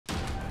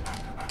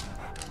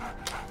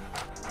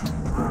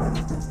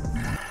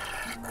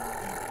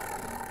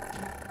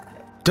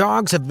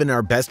Dogs have been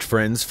our best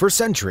friends for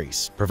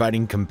centuries,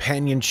 providing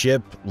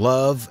companionship,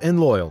 love, and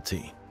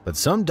loyalty. But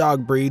some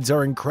dog breeds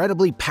are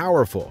incredibly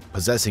powerful,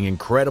 possessing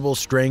incredible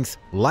strength,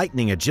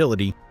 lightning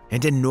agility,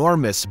 and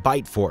enormous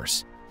bite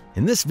force.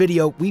 In this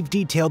video, we've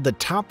detailed the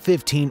top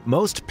 15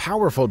 most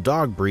powerful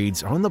dog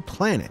breeds on the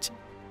planet,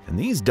 and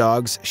these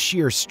dogs'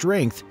 sheer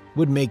strength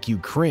would make you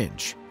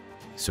cringe.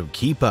 So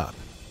keep up.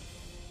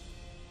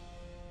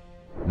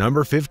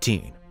 Number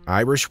 15.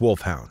 Irish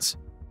Wolfhounds.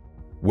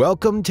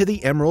 Welcome to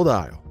the Emerald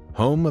Isle,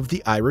 home of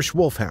the Irish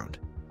Wolfhound,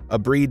 a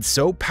breed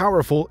so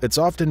powerful it's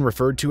often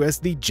referred to as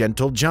the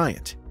gentle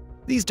giant.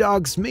 These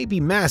dogs may be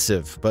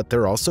massive, but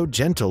they're also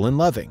gentle and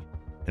loving.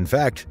 In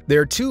fact,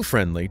 they're too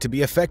friendly to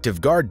be effective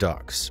guard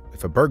dogs.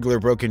 If a burglar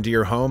broke into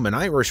your home, an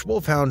Irish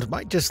Wolfhound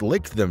might just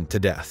lick them to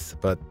death,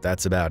 but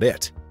that's about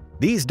it.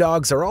 These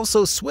dogs are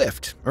also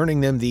swift,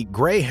 earning them the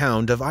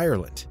Greyhound of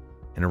Ireland.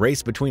 In a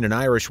race between an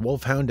Irish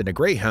Wolfhound and a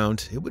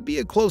Greyhound, it would be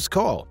a close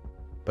call.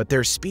 But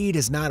their speed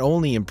is not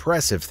only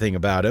impressive thing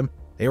about them,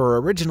 they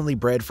were originally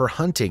bred for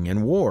hunting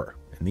and war,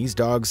 and these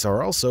dogs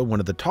are also one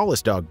of the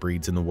tallest dog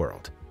breeds in the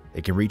world.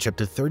 They can reach up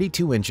to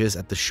 32 inches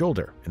at the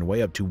shoulder and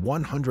weigh up to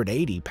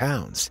 180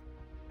 pounds.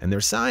 And their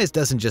size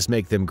doesn't just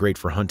make them great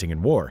for hunting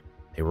and war,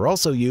 they were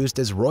also used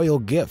as royal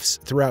gifts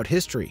throughout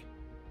history.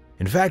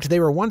 In fact,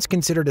 they were once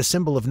considered a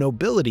symbol of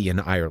nobility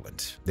in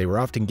Ireland. They were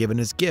often given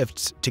as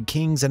gifts to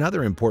kings and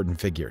other important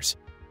figures.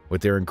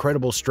 With their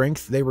incredible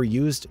strength, they were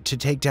used to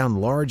take down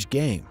large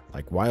game,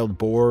 like wild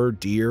boar,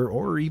 deer,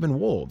 or even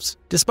wolves.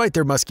 Despite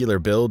their muscular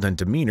build and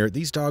demeanor,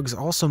 these dogs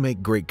also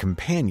make great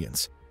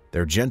companions.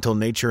 Their gentle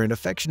nature and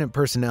affectionate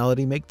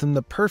personality make them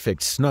the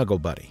perfect snuggle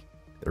buddy.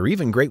 They're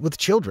even great with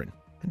children,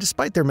 and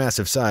despite their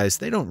massive size,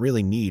 they don't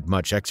really need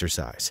much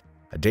exercise.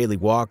 A daily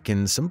walk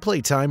and some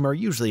playtime are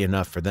usually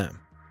enough for them.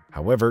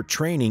 However,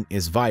 training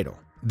is vital.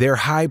 Their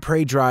high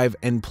prey drive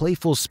and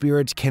playful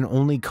spirit can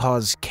only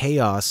cause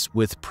chaos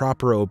with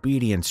proper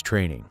obedience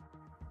training.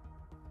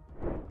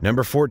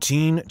 Number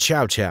 14.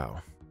 Chow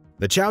Chow.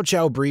 The Chow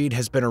Chow breed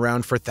has been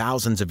around for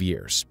thousands of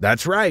years.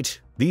 That's right,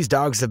 these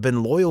dogs have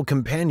been loyal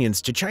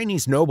companions to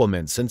Chinese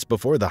noblemen since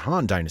before the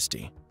Han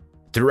Dynasty.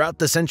 Throughout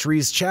the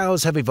centuries,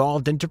 Chows have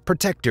evolved into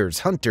protectors,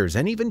 hunters,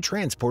 and even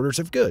transporters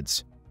of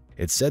goods.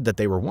 It's said that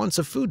they were once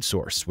a food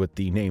source, with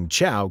the name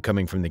Chow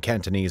coming from the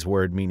Cantonese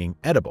word meaning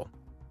edible.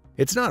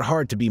 It's not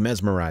hard to be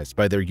mesmerized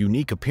by their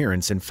unique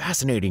appearance and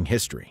fascinating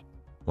history.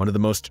 One of the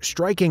most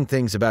striking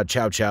things about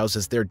Chow Chows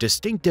is their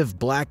distinctive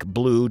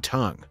black-blue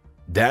tongue.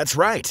 That's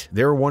right,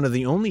 they're one of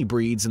the only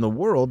breeds in the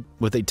world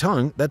with a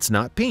tongue that's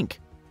not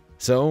pink.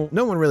 So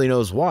no one really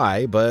knows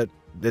why, but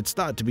it's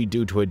thought to be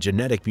due to a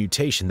genetic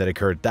mutation that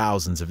occurred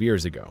thousands of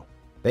years ago.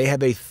 They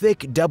have a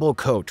thick double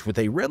coat with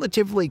a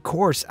relatively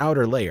coarse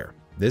outer layer.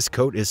 This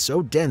coat is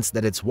so dense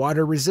that it's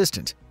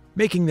water-resistant,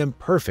 making them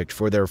perfect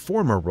for their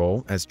former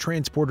role as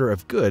transporter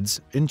of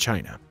goods in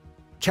China.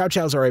 Chow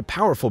Chows are a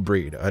powerful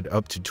breed at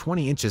up to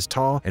 20 inches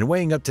tall and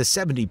weighing up to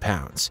 70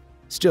 pounds.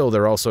 Still,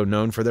 they're also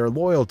known for their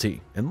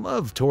loyalty and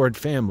love toward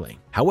family.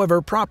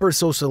 However, proper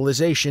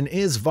socialization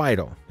is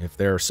vital. If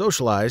they're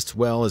socialized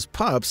well as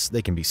pups,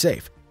 they can be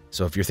safe.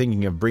 So if you're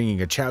thinking of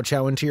bringing a Chow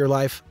Chow into your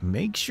life,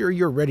 make sure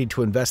you're ready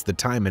to invest the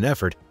time and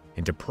effort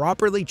into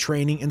properly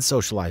training and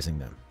socializing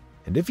them.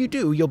 And if you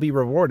do, you'll be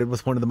rewarded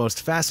with one of the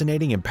most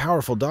fascinating and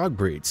powerful dog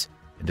breeds,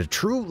 and a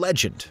true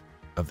legend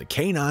of the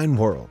canine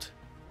world.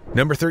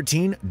 Number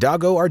 13.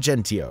 Doggo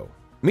Argentino.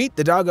 Meet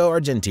the Doggo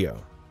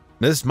Argentino.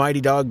 This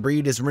mighty dog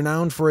breed is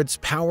renowned for its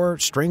power,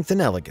 strength,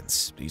 and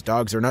elegance. These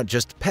dogs are not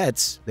just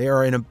pets, they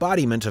are an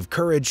embodiment of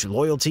courage,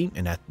 loyalty,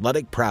 and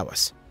athletic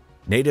prowess.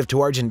 Native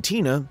to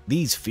Argentina,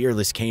 these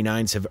fearless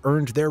canines have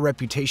earned their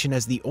reputation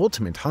as the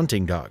ultimate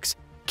hunting dogs,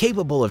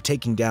 capable of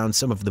taking down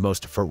some of the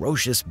most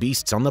ferocious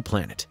beasts on the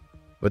planet.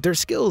 But their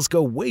skills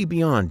go way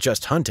beyond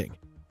just hunting.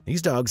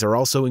 These dogs are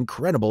also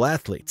incredible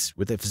athletes,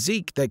 with a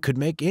physique that could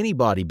make any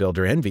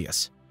bodybuilder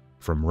envious.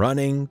 From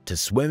running, to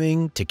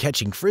swimming, to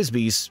catching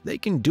frisbees, they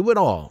can do it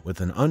all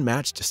with an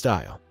unmatched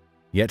style.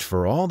 Yet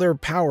for all their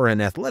power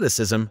and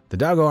athleticism, the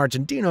Doggo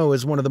Argentino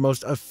is one of the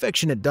most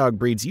affectionate dog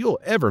breeds you'll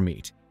ever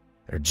meet.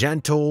 They're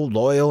gentle,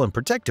 loyal, and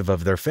protective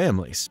of their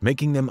families,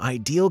 making them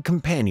ideal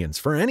companions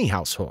for any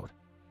household.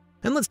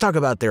 And let's talk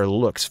about their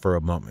looks for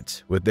a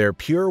moment. With their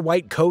pure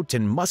white coat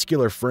and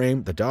muscular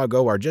frame, the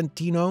Doggo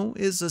Argentino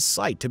is a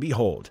sight to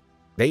behold.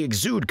 They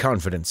exude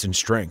confidence and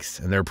strength,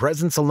 and their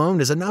presence alone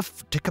is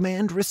enough to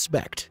command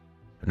respect.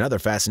 Another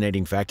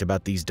fascinating fact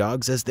about these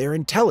dogs is their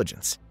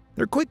intelligence.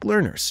 They're quick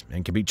learners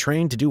and can be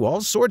trained to do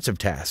all sorts of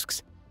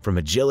tasks, from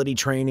agility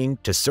training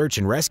to search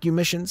and rescue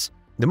missions.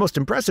 The most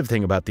impressive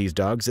thing about these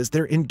dogs is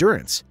their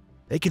endurance.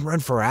 They can run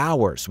for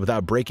hours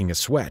without breaking a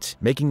sweat,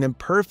 making them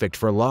perfect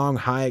for long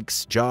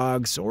hikes,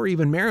 jogs, or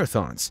even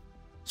marathons.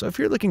 So if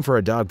you're looking for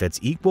a dog that's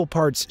equal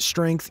parts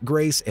strength,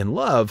 grace, and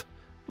love,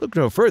 look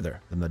no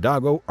further than the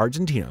Doggo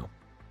Argentino.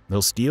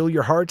 They'll steal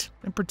your heart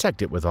and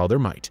protect it with all their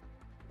might.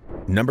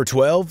 Number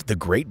 12. The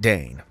Great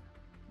Dane.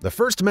 The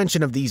first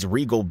mention of these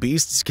regal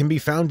beasts can be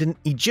found in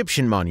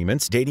Egyptian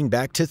monuments dating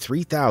back to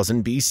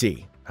 3000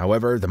 BC.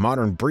 However, the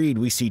modern breed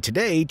we see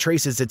today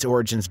traces its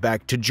origins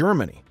back to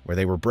Germany, where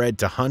they were bred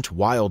to hunt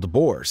wild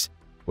boars.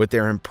 With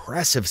their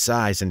impressive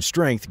size and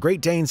strength,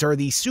 Great Danes are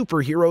the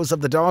superheroes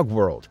of the dog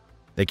world.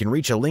 They can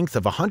reach a length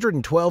of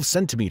 112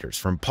 centimeters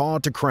from paw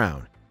to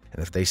crown,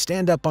 and if they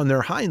stand up on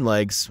their hind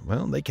legs,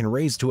 well, they can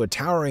raise to a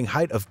towering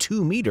height of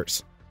 2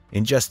 meters.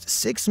 In just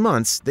 6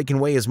 months, they can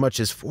weigh as much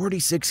as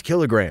 46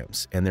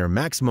 kilograms, and their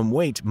maximum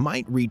weight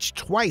might reach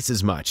twice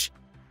as much.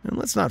 And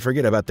let's not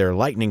forget about their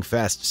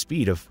lightning-fast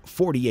speed of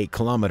 48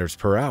 kilometers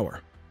per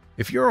hour.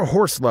 If you're a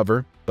horse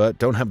lover but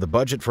don't have the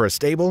budget for a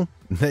stable,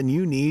 then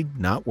you need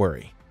not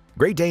worry.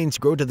 Great Danes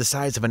grow to the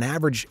size of an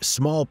average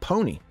small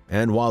pony,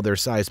 and while their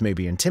size may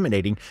be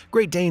intimidating,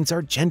 Great Danes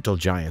are gentle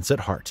giants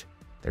at heart.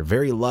 They're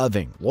very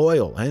loving,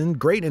 loyal, and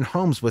great in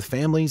homes with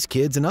families,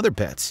 kids, and other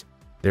pets.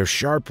 Their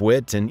sharp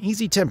wit and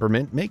easy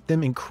temperament make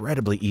them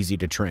incredibly easy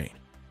to train.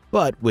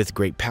 But with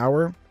great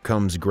power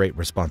comes great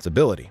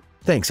responsibility.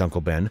 Thanks,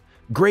 Uncle Ben.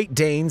 Great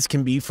Danes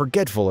can be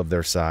forgetful of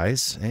their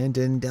size, and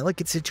in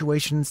delicate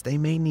situations, they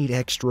may need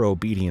extra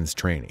obedience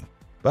training.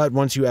 But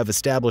once you have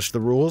established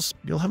the rules,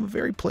 you'll have a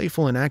very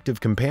playful and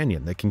active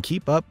companion that can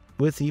keep up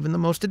with even the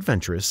most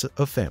adventurous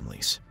of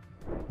families.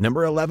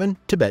 Number 11.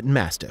 Tibetan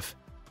Mastiff.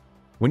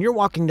 When you're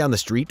walking down the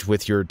street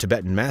with your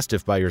Tibetan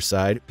Mastiff by your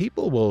side,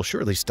 people will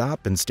surely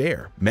stop and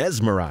stare,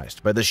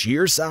 mesmerized by the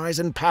sheer size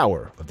and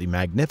power of the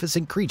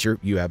magnificent creature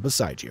you have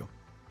beside you.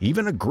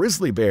 Even a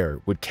grizzly bear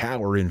would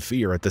cower in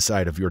fear at the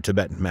sight of your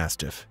Tibetan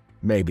Mastiff.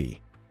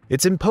 Maybe.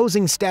 Its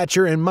imposing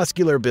stature and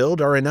muscular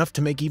build are enough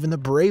to make even the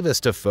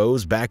bravest of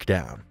foes back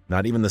down.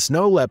 Not even the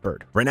snow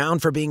leopard,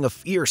 renowned for being a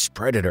fierce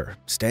predator,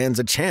 stands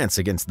a chance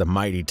against the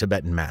mighty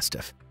Tibetan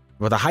Mastiff.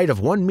 With a height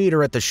of 1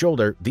 meter at the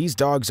shoulder, these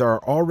dogs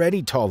are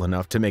already tall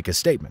enough to make a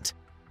statement,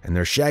 and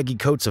their shaggy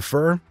coats of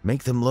fur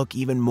make them look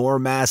even more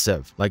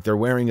massive, like they're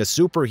wearing a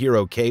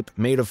superhero cape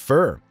made of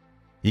fur.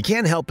 You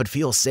can't help but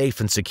feel safe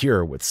and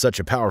secure with such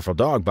a powerful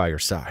dog by your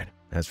side.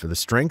 As for the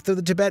strength of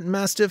the Tibetan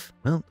Mastiff,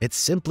 well, it's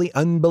simply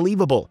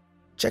unbelievable.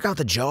 Check out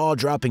the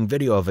jaw-dropping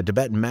video of a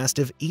Tibetan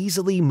Mastiff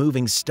easily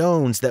moving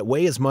stones that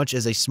weigh as much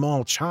as a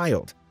small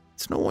child.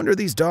 It's no wonder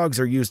these dogs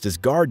are used as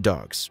guard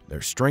dogs.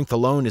 Their strength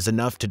alone is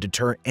enough to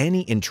deter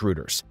any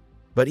intruders.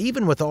 But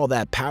even with all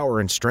that power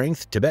and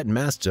strength, Tibetan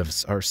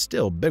Mastiffs are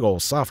still big ol'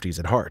 softies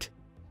at heart.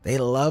 They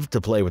love to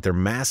play with their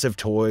massive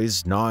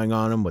toys, gnawing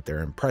on them with their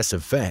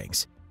impressive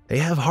fangs. They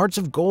have hearts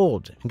of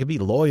gold and can be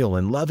loyal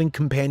and loving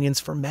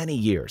companions for many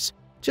years.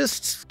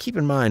 Just keep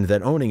in mind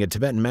that owning a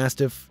Tibetan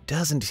Mastiff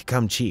doesn't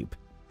come cheap.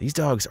 These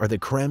dogs are the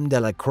creme de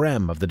la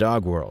creme of the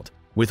dog world,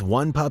 with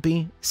one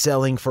puppy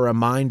selling for a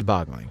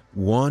mind-boggling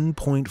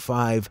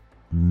 $1.5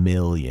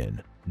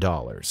 million.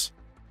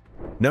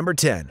 Number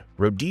 10.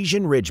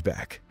 Rhodesian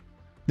Ridgeback.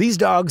 These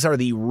dogs are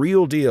the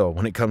real deal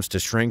when it comes to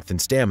strength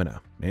and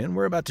stamina, and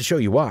we're about to show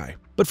you why.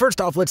 But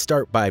first off, let's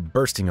start by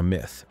bursting a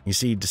myth. You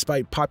see,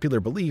 despite popular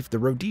belief, the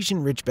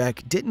Rhodesian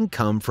Ridgeback didn't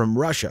come from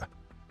Russia.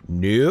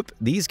 Nope,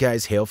 these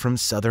guys hail from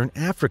southern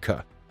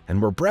Africa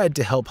and were bred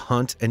to help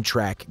hunt and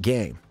track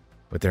game.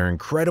 With their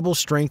incredible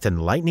strength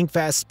and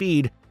lightning-fast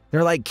speed,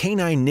 they're like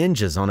canine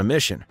ninjas on a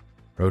mission.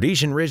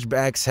 Rhodesian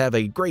Ridgebacks have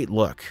a great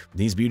look.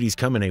 These beauties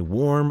come in a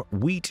warm,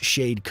 wheat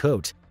shade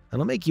coat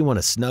that'll make you want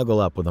to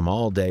snuggle up with them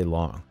all day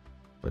long.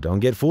 But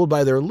don't get fooled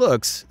by their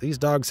looks. These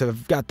dogs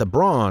have got the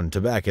brawn to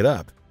back it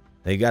up.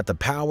 They got the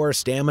power,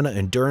 stamina,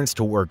 endurance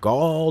to work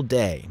all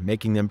day,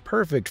 making them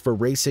perfect for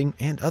racing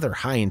and other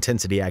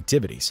high-intensity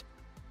activities.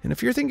 And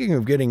if you're thinking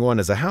of getting one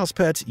as a house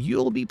pet,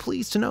 you'll be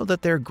pleased to know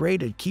that they're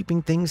great at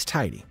keeping things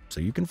tidy, so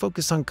you can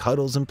focus on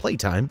cuddles and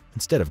playtime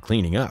instead of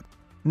cleaning up.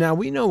 Now,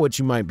 we know what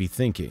you might be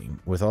thinking.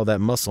 With all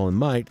that muscle and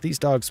might, these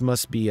dogs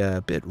must be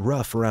a bit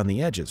rough around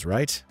the edges,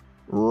 right?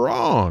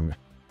 Wrong!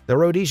 The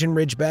Rhodesian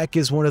Ridgeback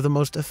is one of the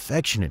most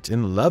affectionate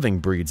and loving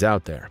breeds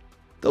out there.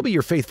 They'll be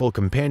your faithful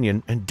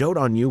companion and dote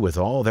on you with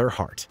all their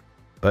heart.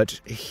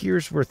 But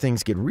here's where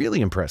things get really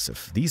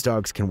impressive. These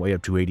dogs can weigh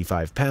up to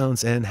 85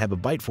 pounds and have a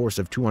bite force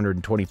of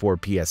 224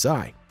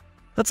 psi.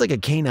 That's like a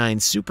canine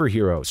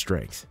superhero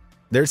strength.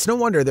 There's no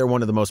wonder they're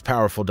one of the most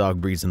powerful dog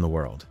breeds in the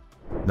world.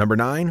 Number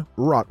 9.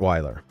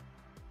 Rottweiler.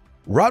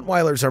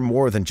 Rottweilers are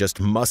more than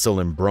just muscle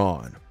and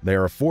brawn. They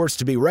are a force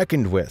to be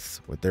reckoned with.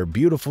 With their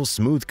beautiful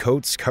smooth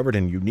coats covered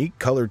in unique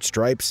colored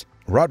stripes,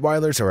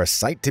 Rottweilers are a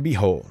sight to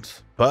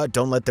behold. But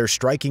don't let their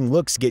striking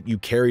looks get you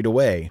carried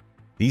away.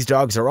 These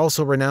dogs are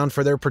also renowned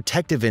for their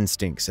protective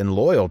instincts and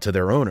loyal to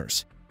their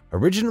owners.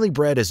 Originally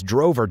bred as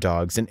drover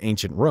dogs in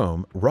ancient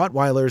Rome,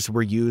 Rottweilers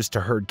were used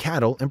to herd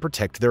cattle and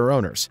protect their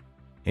owners.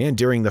 And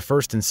during the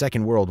First and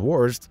Second World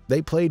Wars,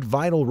 they played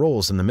vital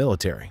roles in the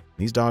military.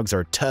 These dogs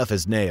are tough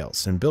as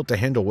nails and built to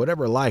handle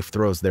whatever life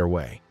throws their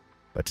way.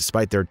 But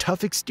despite their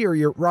tough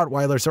exterior,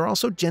 Rottweilers are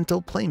also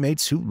gentle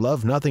playmates who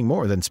love nothing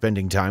more than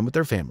spending time with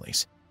their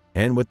families.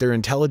 And with their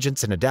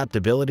intelligence and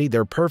adaptability,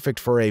 they're perfect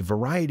for a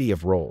variety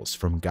of roles,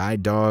 from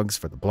guide dogs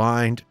for the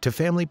blind to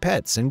family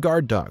pets and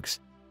guard dogs.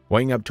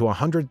 Weighing up to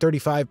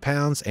 135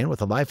 pounds and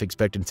with a life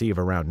expectancy of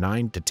around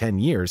 9 to 10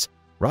 years,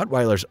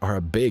 Rottweilers are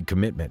a big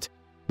commitment.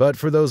 But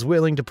for those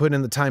willing to put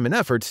in the time and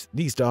effort,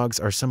 these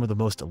dogs are some of the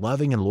most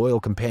loving and loyal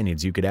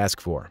companions you could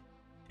ask for.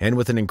 And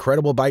with an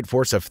incredible bite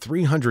force of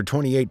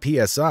 328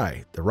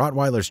 psi, the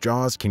Rottweiler's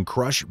jaws can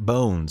crush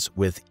bones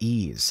with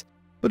ease.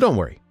 But don't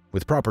worry,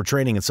 with proper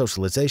training and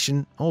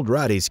socialization, old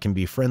Rotties can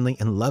be friendly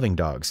and loving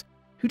dogs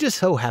who just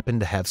so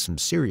happen to have some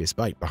serious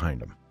bite behind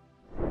them.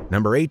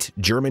 Number 8.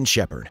 German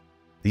Shepherd.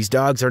 These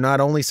dogs are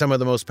not only some of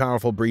the most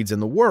powerful breeds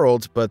in the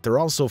world, but they're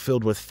also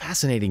filled with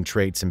fascinating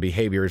traits and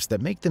behaviors that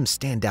make them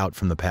stand out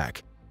from the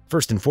pack.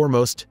 First and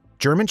foremost,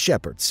 German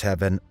Shepherds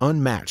have an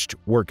unmatched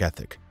work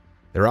ethic.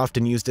 They're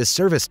often used as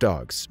service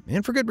dogs,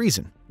 and for good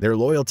reason. Their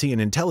loyalty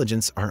and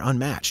intelligence are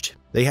unmatched.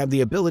 They have the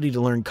ability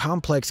to learn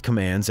complex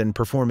commands and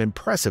perform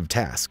impressive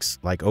tasks,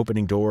 like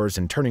opening doors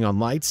and turning on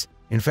lights.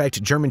 In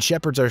fact, German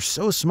Shepherds are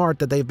so smart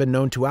that they've been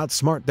known to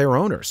outsmart their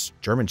owners.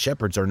 German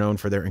Shepherds are known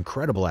for their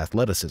incredible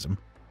athleticism.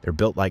 They're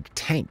built like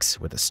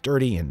tanks with a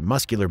sturdy and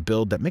muscular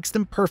build that makes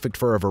them perfect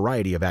for a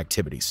variety of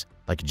activities,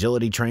 like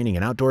agility training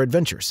and outdoor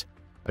adventures.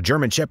 A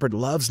German Shepherd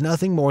loves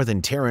nothing more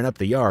than tearing up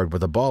the yard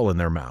with a ball in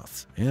their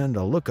mouth and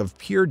a look of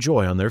pure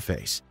joy on their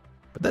face.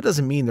 But that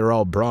doesn't mean they're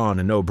all brawn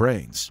and no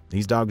brains.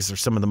 These dogs are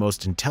some of the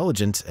most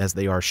intelligent as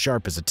they are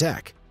sharp as a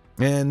tack.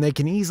 And they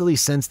can easily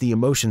sense the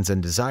emotions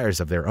and desires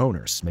of their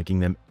owners, making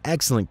them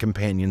excellent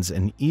companions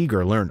and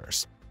eager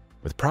learners.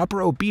 With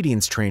proper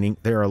obedience training,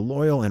 they're a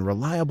loyal and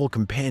reliable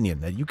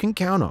companion that you can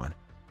count on.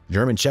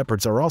 German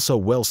Shepherds are also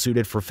well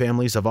suited for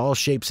families of all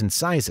shapes and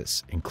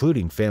sizes,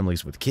 including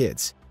families with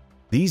kids.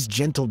 These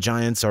gentle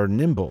giants are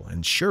nimble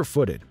and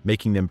sure-footed,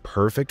 making them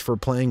perfect for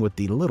playing with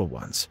the little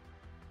ones.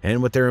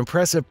 And with their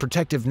impressive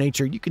protective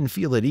nature, you can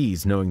feel at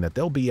ease knowing that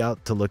they'll be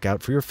out to look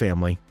out for your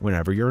family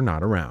whenever you're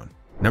not around.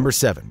 Number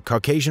 7.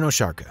 Caucasian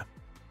Owczarka.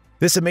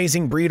 This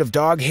amazing breed of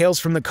dog hails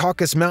from the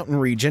Caucasus Mountain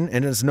region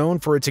and is known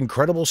for its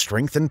incredible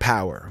strength and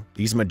power.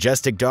 These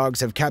majestic dogs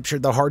have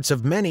captured the hearts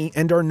of many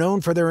and are known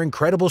for their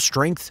incredible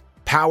strength,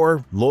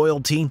 power,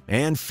 loyalty,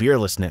 and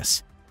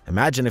fearlessness.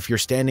 Imagine if you're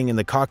standing in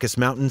the Caucasus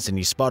Mountains and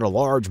you spot a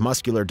large,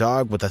 muscular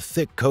dog with a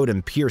thick coat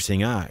and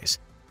piercing eyes.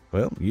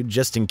 Well, you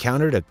just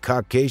encountered a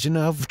Caucasian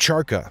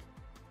Owczarka.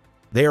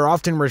 They are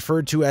often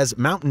referred to as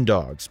mountain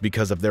dogs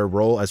because of their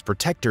role as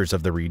protectors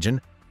of the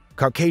region.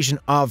 Caucasian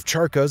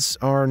Owczarkas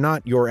are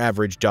not your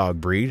average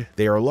dog breed.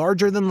 They are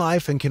larger than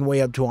life and can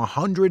weigh up to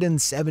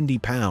 170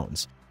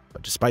 pounds.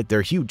 But despite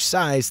their huge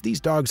size,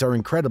 these dogs are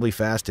incredibly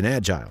fast and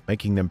agile,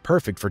 making them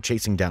perfect for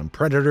chasing down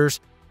predators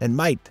and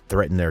might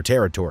threaten their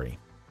territory.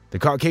 The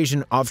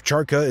Caucasian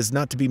Owczarka is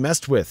not to be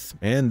messed with,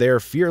 and their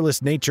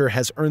fearless nature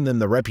has earned them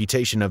the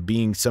reputation of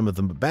being some of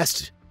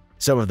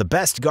the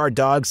best guard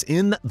dogs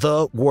in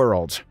the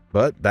world.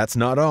 But that's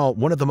not all.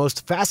 One of the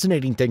most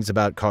fascinating things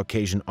about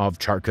Caucasian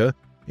Owczarka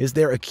is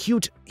their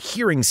acute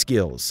hearing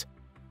skills.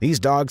 These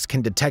dogs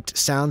can detect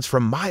sounds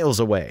from miles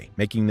away,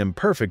 making them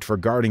perfect for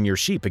guarding your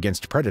sheep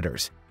against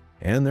predators.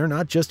 And they're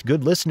not just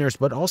good listeners,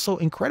 but also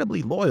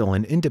incredibly loyal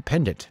and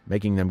independent,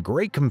 making them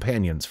great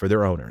companions for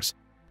their owners.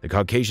 The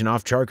Caucasian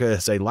Owczarka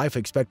has a life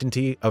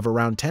expectancy of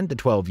around 10 to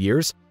 12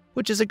 years,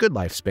 which is a good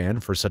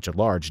lifespan for such a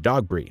large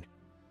dog breed.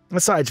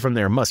 Aside from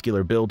their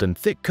muscular build and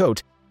thick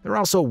coat, they're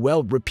also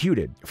well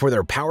reputed for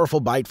their powerful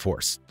bite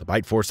force. The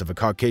bite force of a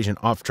Caucasian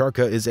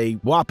Owczarka is a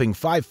whopping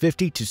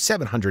 550 to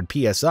 700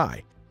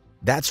 psi.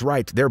 That's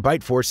right, their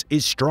bite force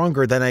is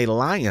stronger than a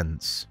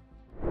lion's.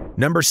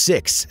 Number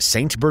 6.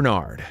 Saint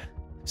Bernard.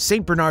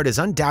 Saint Bernard is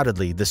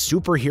undoubtedly the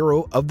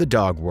superhero of the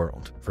dog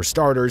world. For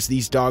starters,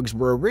 these dogs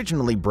were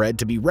originally bred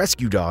to be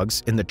rescue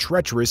dogs in the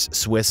treacherous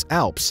Swiss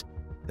Alps.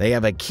 They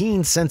have a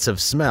keen sense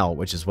of smell,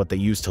 which is what they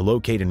use to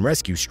locate and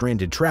rescue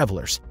stranded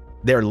travelers.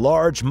 Their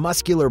large,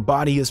 muscular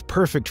body is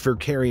perfect for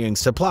carrying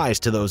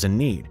supplies to those in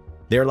need.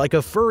 They're like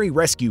a furry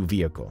rescue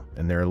vehicle,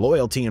 and their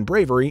loyalty and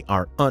bravery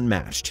are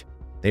unmatched.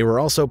 They were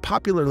also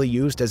popularly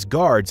used as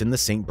guards in the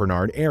St.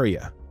 Bernard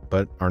area,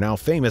 but are now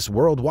famous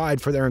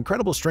worldwide for their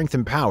incredible strength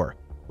and power.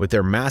 With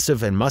their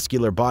massive and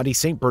muscular body,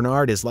 St.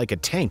 Bernard is like a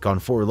tank on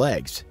 4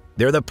 legs.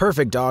 They're the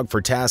perfect dog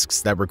for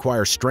tasks that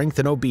require strength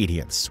and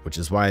obedience, which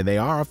is why they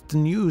are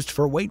often used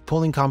for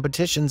weight-pulling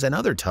competitions and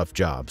other tough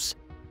jobs.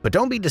 But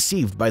don't be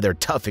deceived by their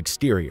tough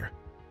exterior.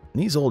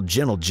 These old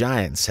gentle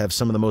giants have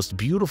some of the most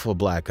beautiful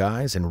black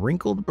eyes and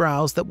wrinkled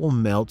brows that will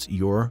melt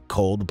your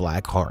cold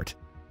black heart.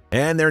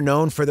 And they're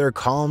known for their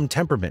calm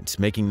temperament,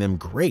 making them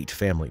great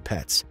family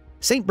pets.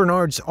 St.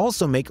 Bernards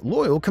also make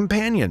loyal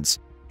companions.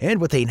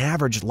 And with an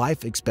average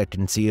life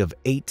expectancy of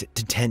 8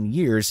 to 10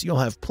 years, you'll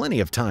have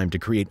plenty of time to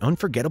create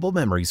unforgettable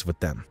memories with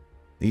them.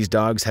 These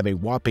dogs have a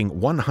whopping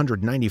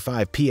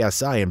 195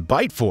 psi in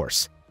bite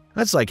force.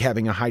 That's like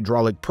having a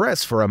hydraulic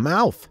press for a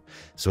mouth.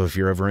 So if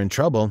you're ever in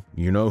trouble,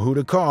 you know who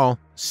to call: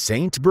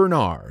 Saint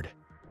Bernard.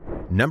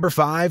 Number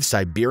 5.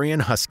 Siberian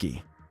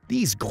Husky.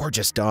 These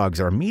gorgeous dogs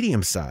are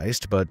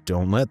medium-sized, but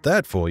don't let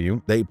that fool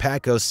you. They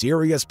pack a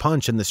serious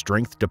punch in the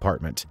strength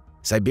department.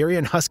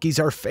 Siberian Huskies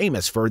are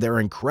famous for their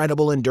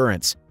incredible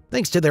endurance,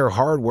 thanks to their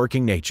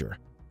hard-working nature.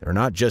 They're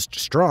not just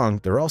strong,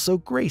 they're also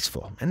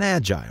graceful and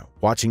agile.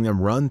 Watching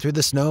them run through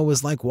the snow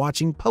is like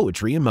watching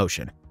poetry in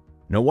motion.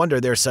 No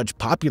wonder they're such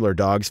popular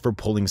dogs for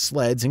pulling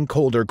sleds in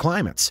colder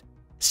climates.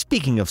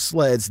 Speaking of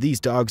sleds, these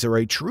dogs are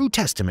a true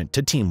testament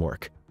to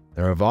teamwork.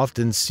 They're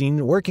often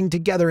seen working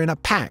together in a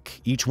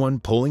pack, each one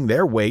pulling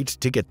their weight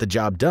to get the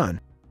job done.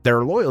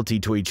 Their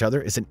loyalty to each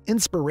other is an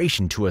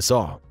inspiration to us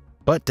all.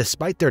 But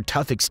despite their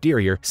tough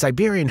exterior,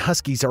 Siberian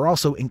Huskies are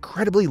also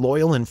incredibly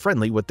loyal and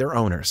friendly with their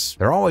owners.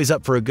 They're always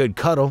up for a good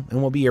cuddle and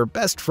will be your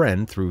best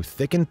friend through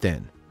thick and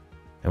thin.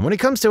 And when it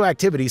comes to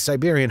activity,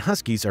 Siberian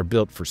Huskies are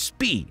built for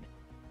speed.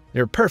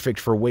 They're perfect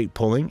for weight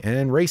pulling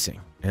and racing,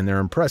 and their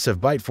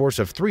impressive bite force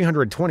of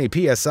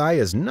 320 psi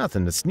is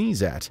nothing to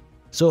sneeze at.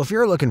 So if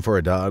you're looking for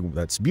a dog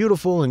that's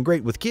beautiful and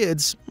great with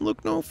kids,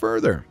 look no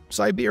further.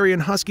 Siberian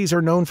Huskies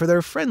are known for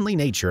their friendly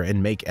nature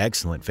and make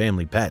excellent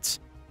family pets.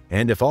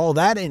 And if all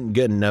that ain't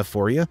good enough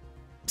for you,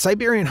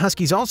 Siberian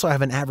Huskies also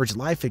have an average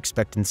life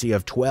expectancy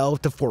of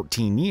 12 to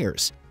 14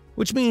 years,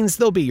 which means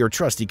they'll be your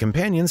trusty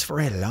companions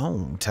for a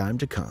long time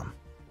to come.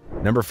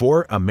 Number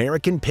 4.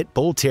 American Pit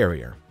Bull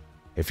Terrier.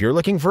 If you're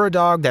looking for a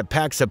dog that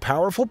packs a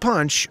powerful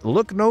punch,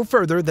 look no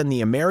further than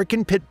the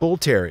American Pit Bull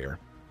Terrier.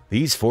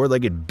 These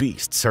four-legged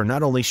beasts are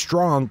not only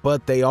strong,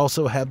 but they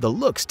also have the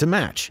looks to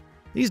match.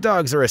 These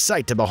dogs are a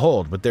sight to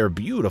behold with their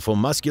beautiful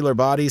muscular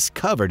bodies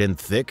covered in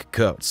thick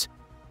coats.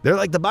 They're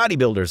like the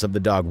bodybuilders of the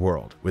dog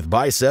world, with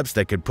biceps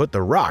that could put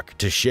The Rock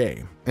to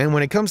shame. And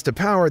when it comes to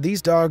power,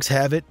 these dogs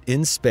have it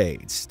in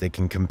spades. They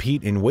can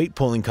compete in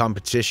weight-pulling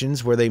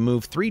competitions where they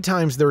move 3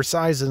 times their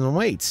size and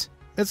weights.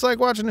 It's like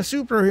watching a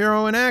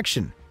superhero in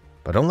action.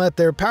 But don't let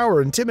their power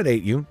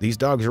intimidate you. These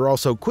dogs are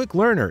also quick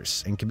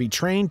learners and can be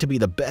trained to be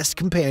the best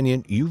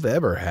companion you've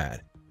ever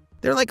had.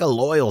 They're like a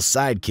loyal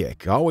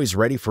sidekick, always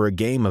ready for a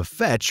game of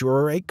fetch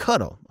or a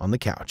cuddle on the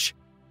couch.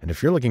 And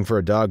if you're looking for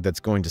a dog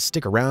that's going to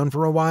stick around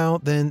for a while,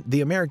 then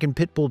the American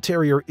Pit Bull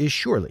Terrier is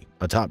surely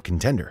a top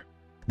contender.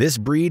 This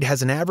breed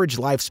has an average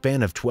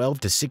lifespan of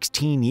 12 to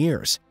 16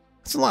 years.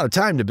 It's a lot of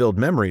time to build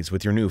memories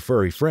with your new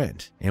furry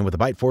friend, and with a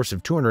bite force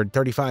of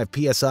 235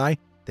 psi,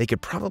 they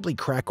could probably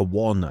crack a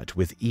walnut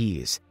with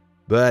ease.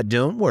 But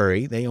don't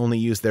worry, they only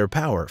use their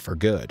power for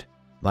good,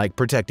 like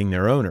protecting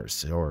their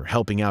owners or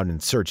helping out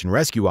in search and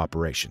rescue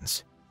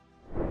operations.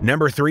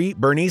 Number 3.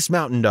 Bernese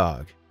Mountain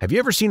Dog. Have you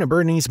ever seen a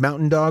Bernese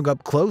Mountain Dog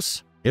up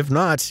close? If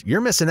not, you're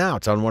missing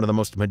out on one of the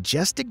most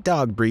majestic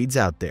dog breeds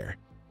out there.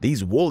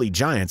 These woolly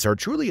giants are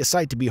truly a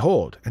sight to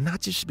behold, and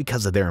not just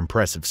because of their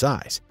impressive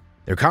size.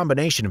 Their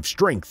combination of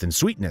strength and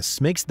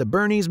sweetness makes the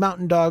Bernese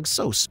Mountain Dog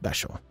so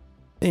special.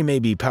 They may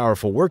be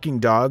powerful working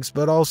dogs,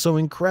 but also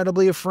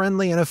incredibly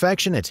friendly and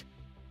affectionate.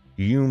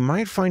 You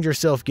might find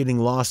yourself getting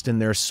lost in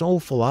their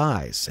soulful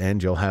eyes,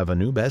 and you'll have a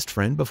new best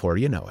friend before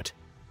you know it.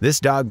 This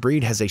dog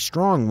breed has a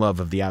strong love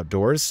of the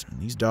outdoors.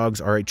 These dogs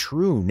are a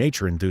true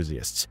nature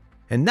enthusiasts,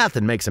 and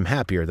nothing makes them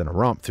happier than a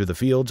romp through the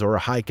fields or a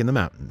hike in the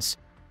mountains.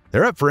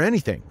 They're up for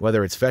anything,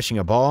 whether it's fetching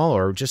a ball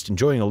or just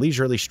enjoying a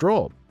leisurely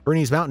stroll.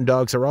 Bernese Mountain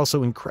Dogs are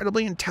also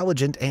incredibly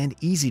intelligent and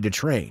easy to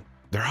train.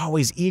 They're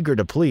always eager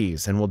to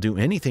please and will do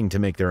anything to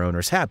make their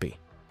owners happy.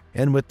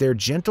 And with their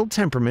gentle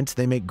temperament,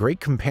 they make great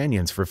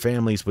companions for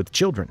families with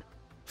children.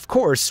 Of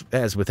course,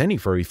 as with any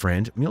furry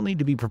friend, you'll need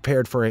to be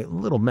prepared for a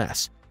little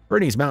mess.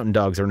 Bernese Mountain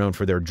Dogs are known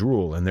for their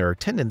drool and their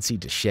tendency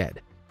to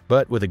shed.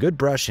 But with a good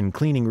brush and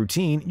cleaning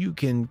routine, you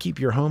can keep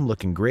your home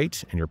looking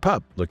great and your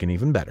pup looking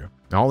even better.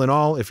 All in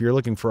all, if you're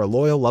looking for a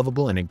loyal,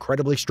 lovable, and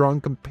incredibly strong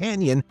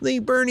companion, the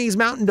Bernese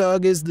Mountain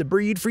Dog is the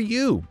breed for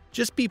you.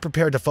 Just be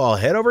prepared to fall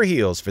head over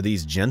heels for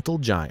these gentle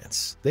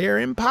giants. They are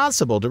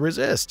impossible to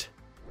resist.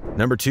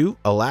 Number 2.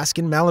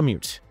 Alaskan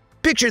Malamute.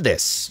 Picture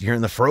this. You're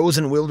in the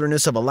frozen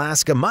wilderness of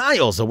Alaska,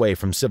 miles away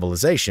from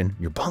civilization.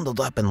 You're bundled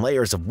up in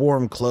layers of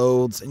warm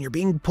clothes, and you're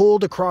being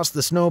pulled across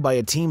the snow by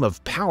a team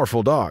of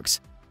powerful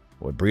dogs.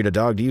 What breed of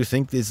dog do you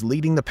think is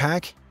leading the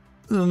pack?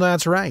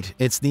 That's right,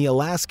 it's the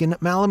Alaskan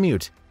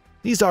Malamute.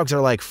 These dogs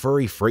are like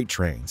furry freight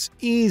trains,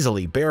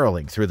 easily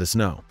barreling through the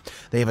snow.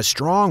 They have a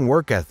strong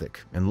work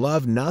ethic and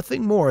love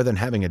nothing more than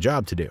having a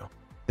job to do.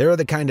 They're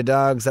the kind of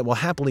dogs that will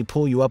happily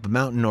pull you up a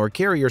mountain or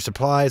carry your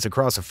supplies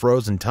across a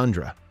frozen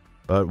tundra.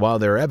 But while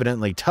they're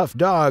evidently tough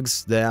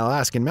dogs, the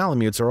Alaskan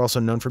Malamutes are also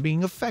known for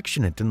being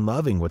affectionate and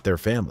loving with their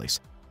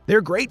families.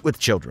 They're great with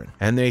children,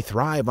 and they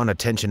thrive on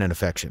attention and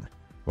affection.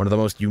 One of the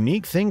most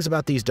unique things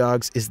about these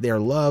dogs is their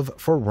love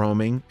for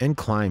roaming and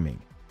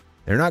climbing.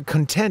 They're not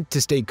content to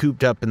stay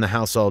cooped up in the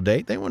house all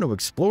day. They want to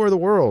explore the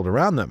world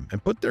around them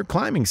and put their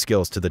climbing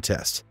skills to the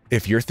test.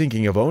 If you're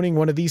thinking of owning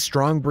one of these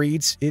strong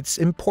breeds, it's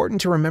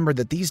important to remember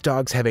that these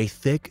dogs have a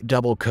thick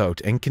double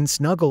coat and can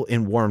snuggle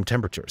in warm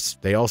temperatures.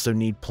 They also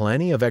need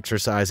plenty of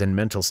exercise and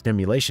mental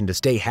stimulation to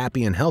stay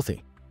happy and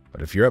healthy.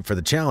 But if you're up for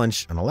the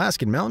challenge, an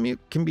Alaskan Malamute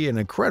can be an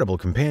incredible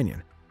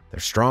companion. They're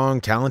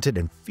strong, talented,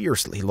 and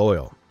fiercely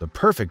loyal. The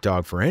perfect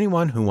dog for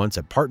anyone who wants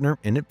a partner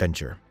in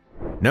adventure.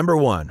 Number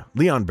 1.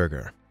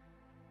 Leonberger.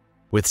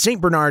 With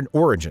St. Bernard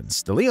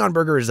origins, the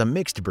Leonberger is a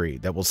mixed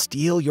breed that will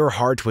steal your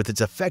heart with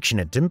its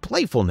affectionate and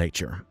playful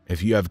nature.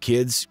 If you have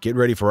kids, get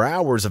ready for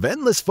hours of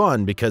endless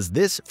fun because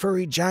this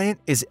furry giant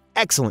is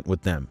excellent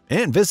with them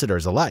and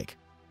visitors alike.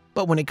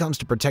 But when it comes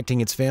to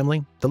protecting its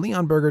family, the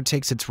Leonberger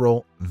takes its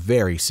role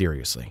very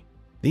seriously.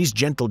 These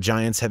gentle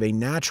giants have a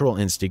natural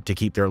instinct to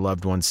keep their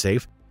loved ones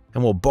safe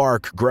and will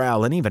bark,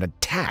 growl, and even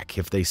attack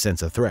if they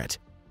sense a threat.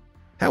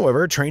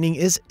 However, training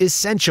is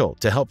essential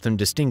to help them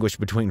distinguish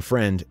between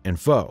friend and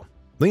foe.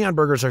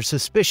 Leonbergers are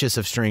suspicious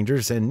of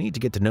strangers and need to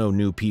get to know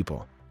new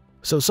people.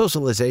 So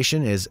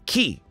socialization is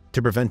key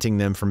to preventing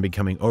them from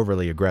becoming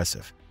overly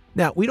aggressive.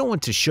 Now, we don't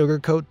want to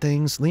sugarcoat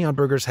things.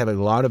 Leonbergers have a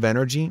lot of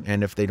energy,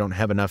 and if they don't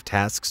have enough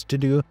tasks to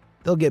do,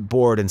 they'll get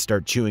bored and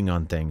start chewing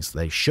on things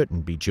they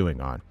shouldn't be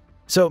chewing on.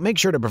 So make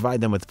sure to provide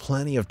them with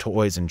plenty of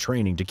toys and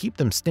training to keep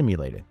them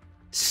stimulated.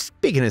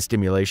 Speaking of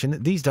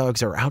stimulation, these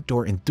dogs are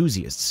outdoor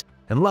enthusiasts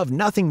and love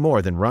nothing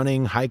more than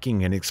running,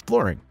 hiking, and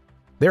exploring.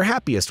 They're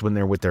happiest when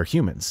they're with their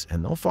humans,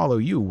 and they'll follow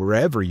you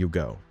wherever you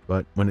go.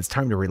 But when it's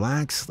time to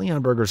relax,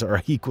 Leonbergers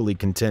are equally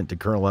content to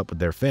curl up with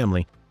their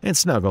family and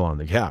snuggle on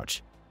the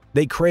couch.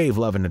 They crave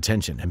love and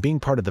attention, and being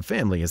part of the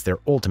family is their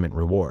ultimate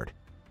reward.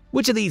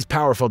 Which of these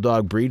powerful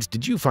dog breeds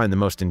did you find the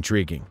most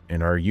intriguing,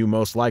 and are you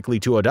most likely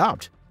to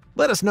adopt?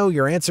 Let us know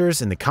your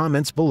answers in the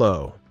comments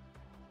below.